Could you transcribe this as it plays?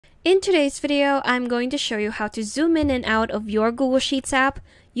In today's video, I'm going to show you how to zoom in and out of your Google Sheets app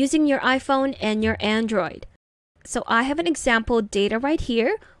using your iPhone and your Android. So I have an example data right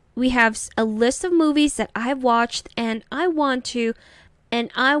here. We have a list of movies that I've watched, and I want to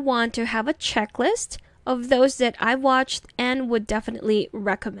have a checklist of those that I've watched and would definitely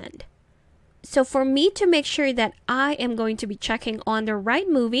recommend. So for me to make sure that I am going to be checking on the right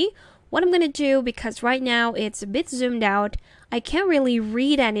movie, what I'm going to do, because right now it's a bit zoomed out, I can't really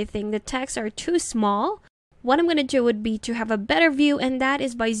read anything, the texts are too small. What I'm going to do would be to have a better view, and that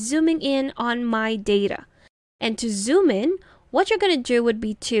is by zooming in on my data. And to zoom in, what you're going to do would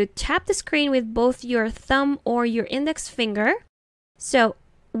be to tap the screen with both your thumb or your index finger. So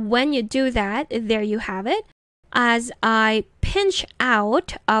when you do that, there you have it. As I pinch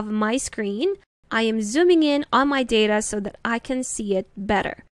out of my screen, I am zooming in on my data so that I can see it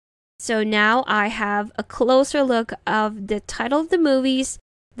better. So now I have a closer look of the title of the movies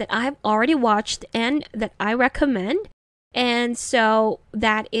that I've already watched and that I recommend. And so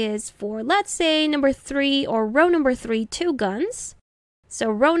that is for, let's say, number 3 or row number 3, Two Guns.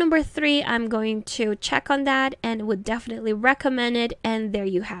 So row number 3, I'm going to check on that and would definitely recommend it. And there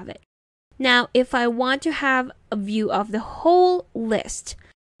you have it. Now, if I want to have a view of the whole list,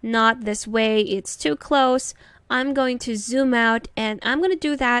 not this way, it's too close, I'm going to zoom out, and I'm going to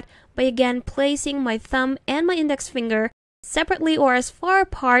do that by again placing my thumb and my index finger separately or as far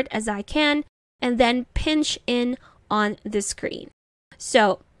apart as I can, and then pinch in on the screen.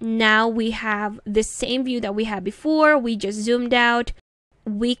 So now we have the same view that we had before. We just zoomed out.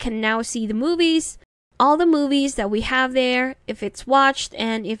 We can now see the movies, all the movies that we have there, if it's watched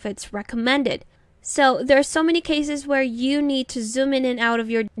and if it's recommended. So there are so many cases where you need to zoom in and out of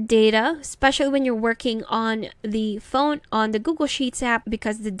your data, especially when you're working on the phone, on the Google Sheets app,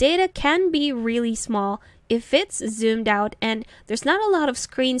 because the data can be really small if it's zoomed out and there's not a lot of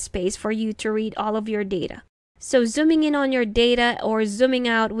screen space for you to read all of your data. So zooming in on your data or zooming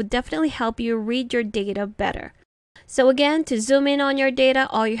out would definitely help you read your data better. So again, to zoom in on your data,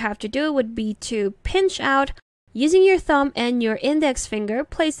 all you have to do would be to pinch out using your thumb and your index finger,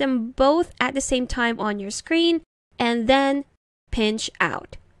 place them both at the same time on your screen, and then pinch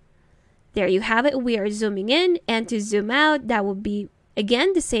out. There you have it. We are zooming in, and to zoom out, that will be,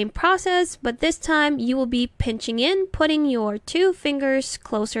 again, the same process, but this time you will be pinching in, putting your two fingers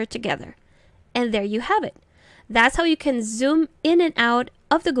closer together. And there you have it. That's how you can zoom in and out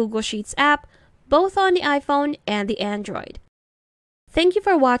of the Google Sheets app, both on the iPhone and the Android. Thank you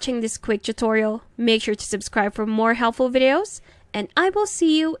for watching this quick tutorial. Make sure to subscribe for more helpful videos, and I will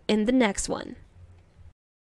see you in the next one.